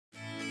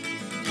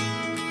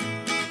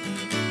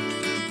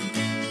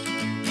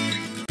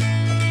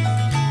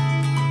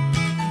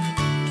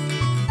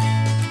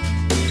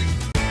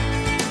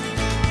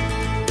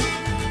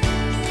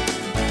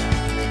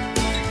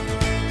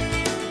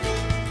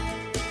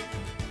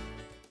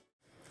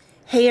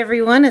Hey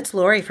everyone, it's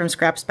Lori from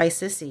Scraps by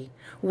Sissy.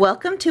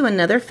 Welcome to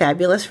another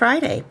fabulous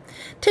Friday.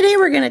 Today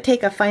we're going to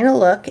take a final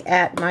look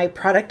at my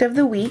product of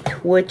the week,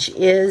 which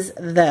is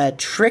the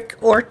Trick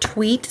or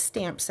Tweet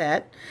stamp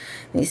set.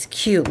 These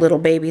cute little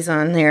babies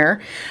on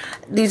there.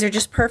 These are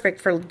just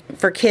perfect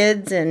for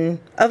kids and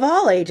of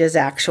all ages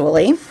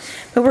actually.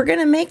 But we're going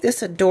to make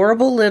this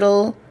adorable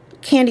little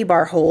candy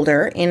bar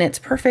holder, and it's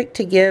perfect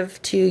to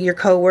give to your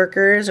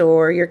coworkers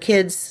or your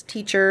kids'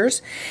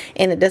 teachers,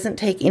 and it doesn't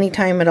take any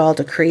time at all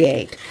to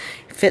create.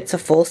 It fits a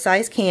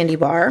full-size candy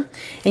bar,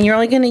 and you're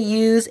only going to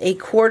use a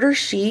 1/4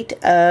 sheet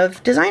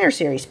of designer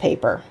series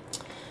paper.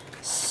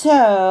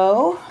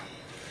 So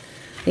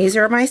these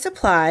are my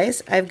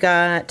supplies. I've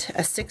got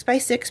a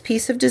 6x6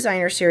 piece of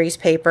designer series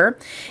paper,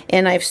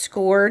 and I've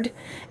scored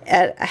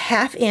at a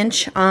 1/2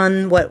 inch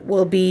on what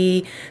will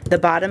be the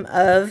bottom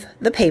of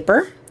the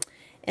paper.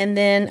 And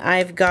then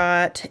I've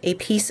got a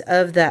piece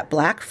of that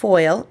black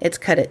foil. It's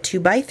cut at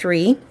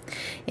 2x3,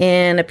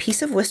 and a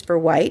piece of Whisper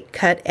White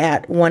cut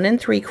at 1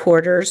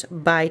 3/4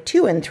 by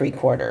 2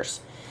 3/4.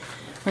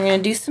 We're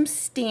going to do some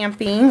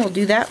stamping. We'll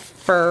do that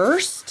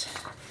first.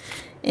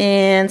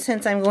 And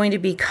since I'm going to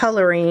be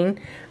coloring,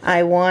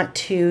 I want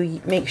to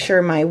make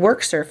sure my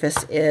work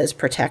surface is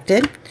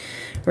protected.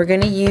 We're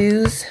going to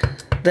use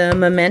the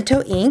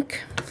Memento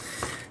ink.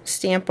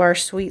 Stamp our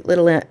sweet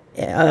little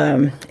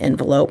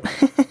envelope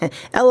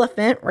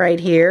elephant right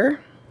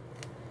here.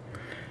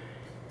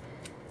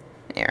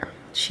 There,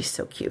 she's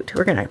so cute.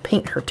 We're going to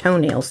paint her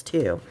toenails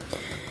too.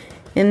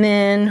 And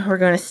then we're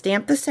going to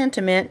stamp the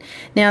sentiment.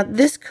 Now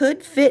this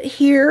could fit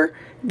here,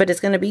 but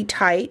it's going to be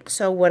tight.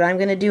 So what I'm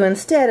going to do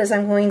instead is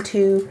I'm going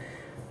to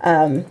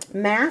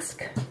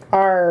mask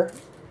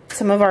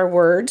some of our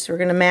words. We're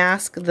going to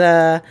mask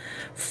the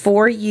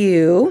 "for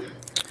you"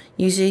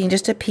 using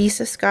just a piece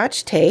of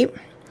Scotch tape.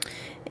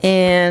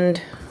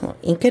 And we'll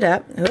ink it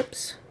up.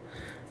 Oops,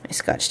 my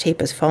Scotch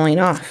tape is falling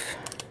off.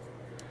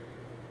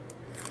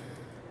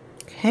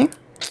 Okay,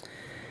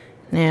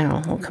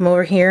 now we'll come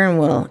over here and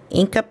we'll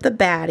ink up the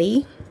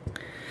baddie.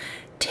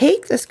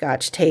 Take the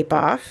Scotch tape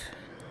off,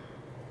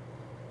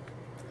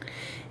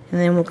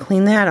 and then we'll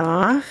clean that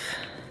off.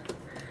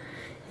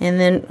 And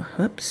then,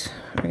 whoops,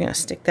 we're going to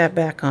stick that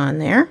back on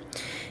there.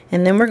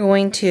 And then we're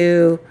going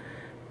to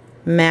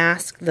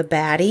mask the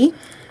baddie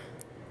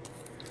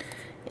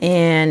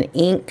and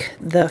ink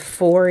the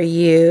 "for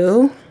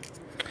you."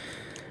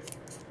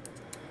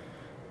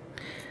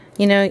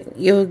 You know,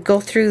 you'll go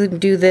through and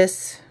do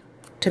this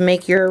to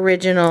make your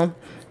original.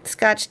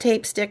 Scotch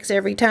tape sticks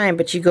every time,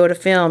 but you go to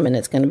film and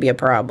it's going to be a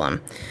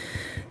problem.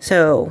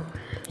 So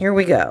here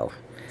we go.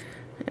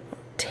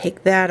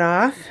 Take that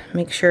off,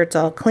 make sure it's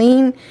all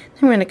clean.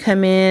 Then we're going to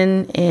come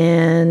in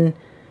and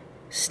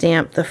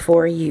stamp the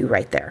 "for you"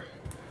 right there.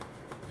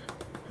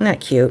 Isn't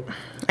that cute?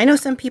 I know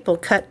some people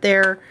cut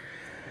their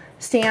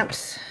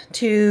stamps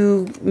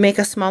to make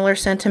a smaller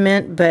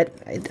sentiment, but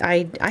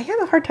I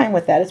have a hard time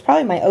with that. It's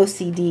probably my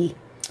OCD.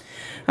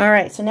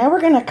 Alright, so now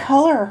we're going to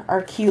color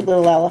our cute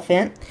little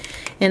elephant,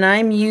 and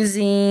I'm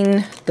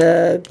using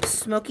the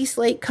Smoky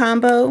Slate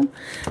combo,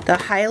 the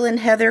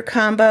Highland Heather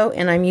combo,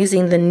 and I'm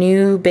using the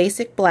new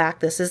basic black.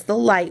 This is the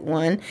light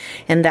one,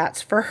 and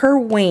that's for her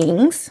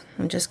wings.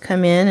 I'll just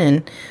come in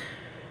and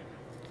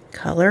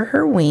color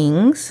her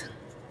wings.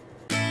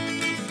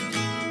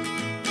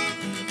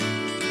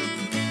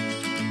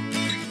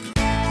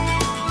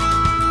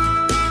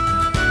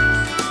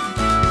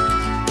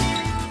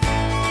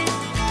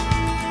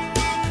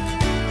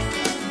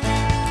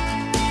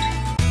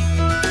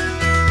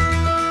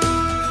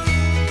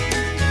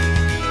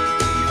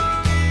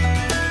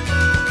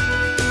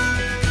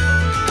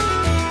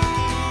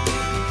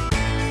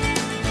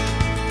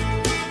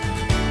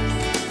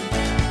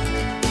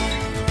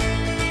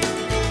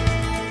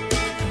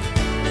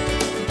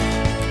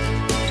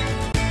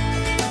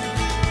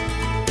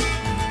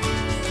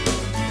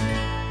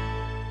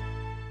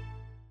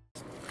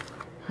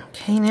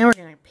 Okay, now we're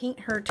going to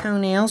paint her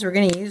toenails. We're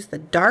going to use the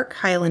dark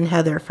Highland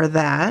Heather for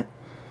that.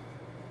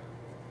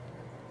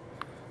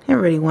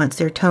 Everybody wants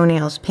their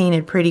toenails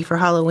painted pretty for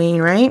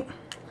Halloween, right?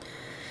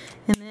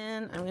 And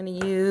then I'm going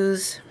to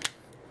use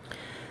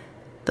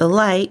the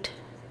light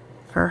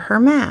for her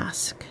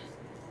mask.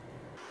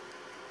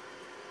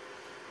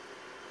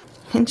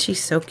 And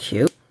she's so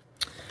cute.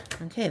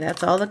 Okay,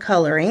 that's all the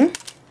coloring.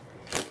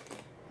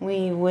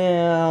 We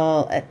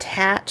will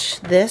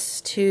attach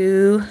this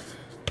to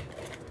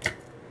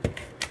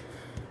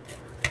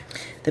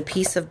the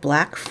piece of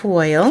black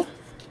foil.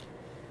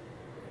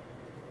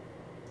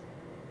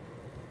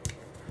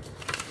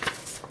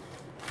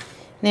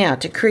 Now,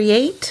 to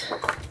create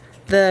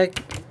the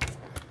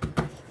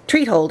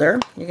treat holder,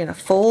 you're going to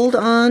fold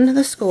on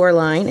the score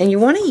line, and you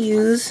want to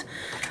use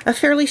a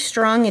fairly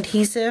strong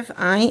adhesive.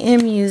 I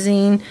am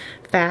using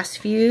Fast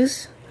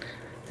Fuse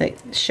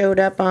that showed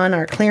up on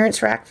our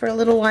clearance rack for a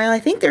little while. I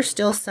think there's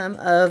still some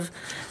of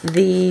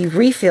the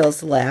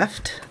refills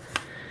left.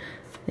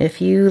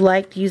 If you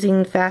liked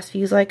using Fast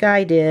Fuse like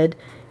I did,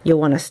 you'll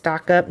want to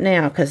stock up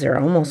now because they're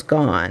almost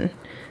gone.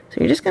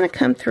 So you're just going to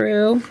come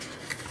through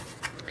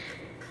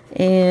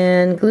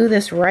and glue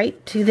this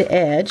right to the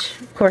edge.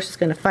 Of course, it's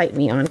going to fight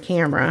me on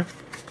camera.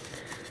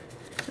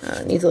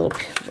 Needs a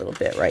little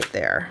bit right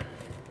there.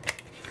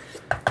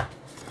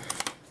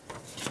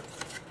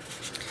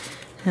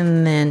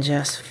 And then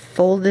just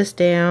fold this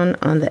down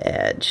on the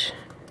edge.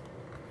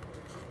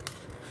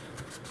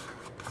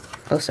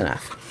 Close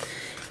enough.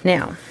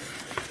 Now,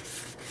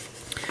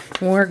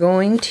 we're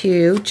going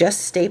to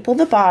just staple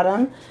the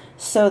bottom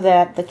so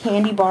that the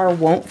candy bar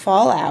won't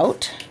fall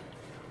out.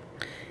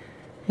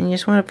 And you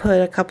just want to put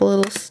a couple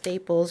little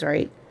staples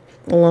right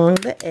along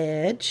the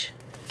edge.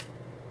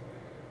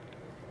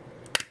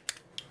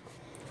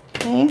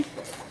 Okay.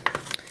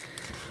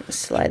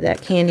 Slide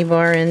that candy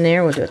bar in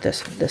there. We'll do it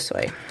this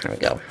way. There we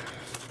go.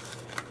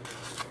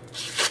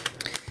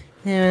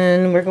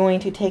 And we're going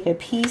to take a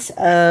piece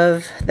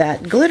of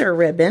that glitter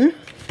ribbon.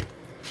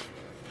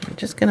 I'm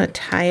just going to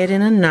tie it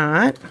in a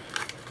knot.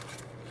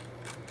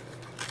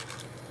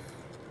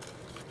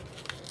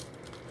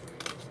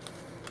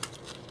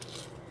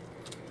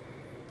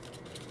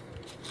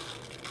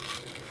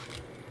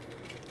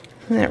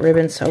 Isn't that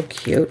ribbon so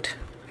cute?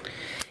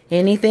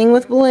 Anything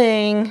with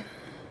bling.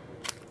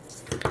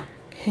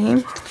 Okay,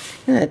 I'm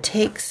going to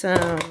take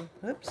some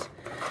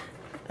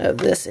of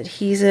this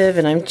adhesive,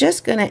 and I'm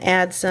just going to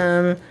add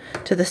some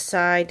to the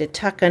side to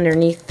tuck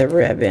underneath the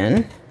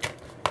ribbon.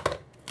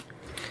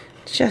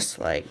 Just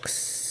like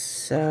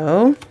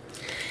so.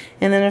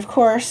 And then, of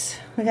course,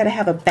 we got to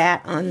have a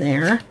bat on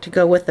there to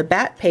go with the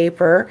bat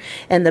paper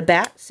and the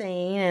bat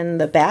saying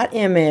and the bat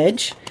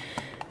image.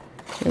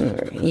 And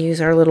we're going to use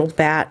our little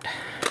bat.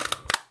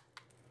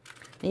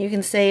 And you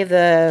can save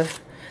the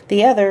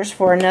others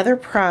for another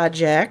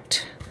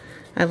project.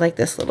 I like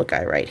this little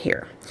guy right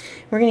here.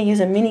 We're going to use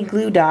a mini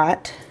glue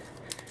dot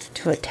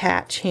to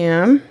attach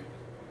him.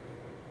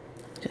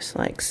 Just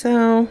like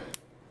so.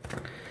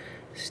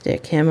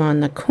 Stick him on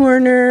the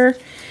corner.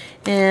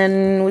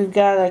 And we've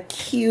got a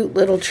cute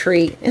little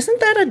tree. Isn't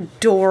that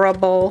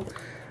adorable?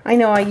 I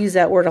know I use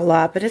that word a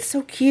lot, but it's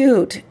so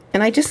cute.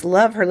 And I just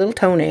love her little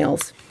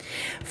toenails.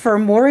 For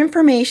more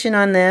information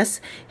on this,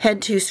 head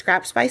to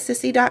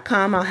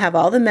scrapsbysissy.com. I'll have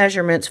all the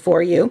measurements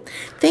for you.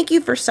 Thank you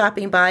for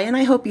stopping by, and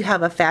I hope you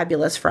have a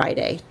fabulous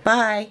Friday.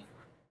 Bye.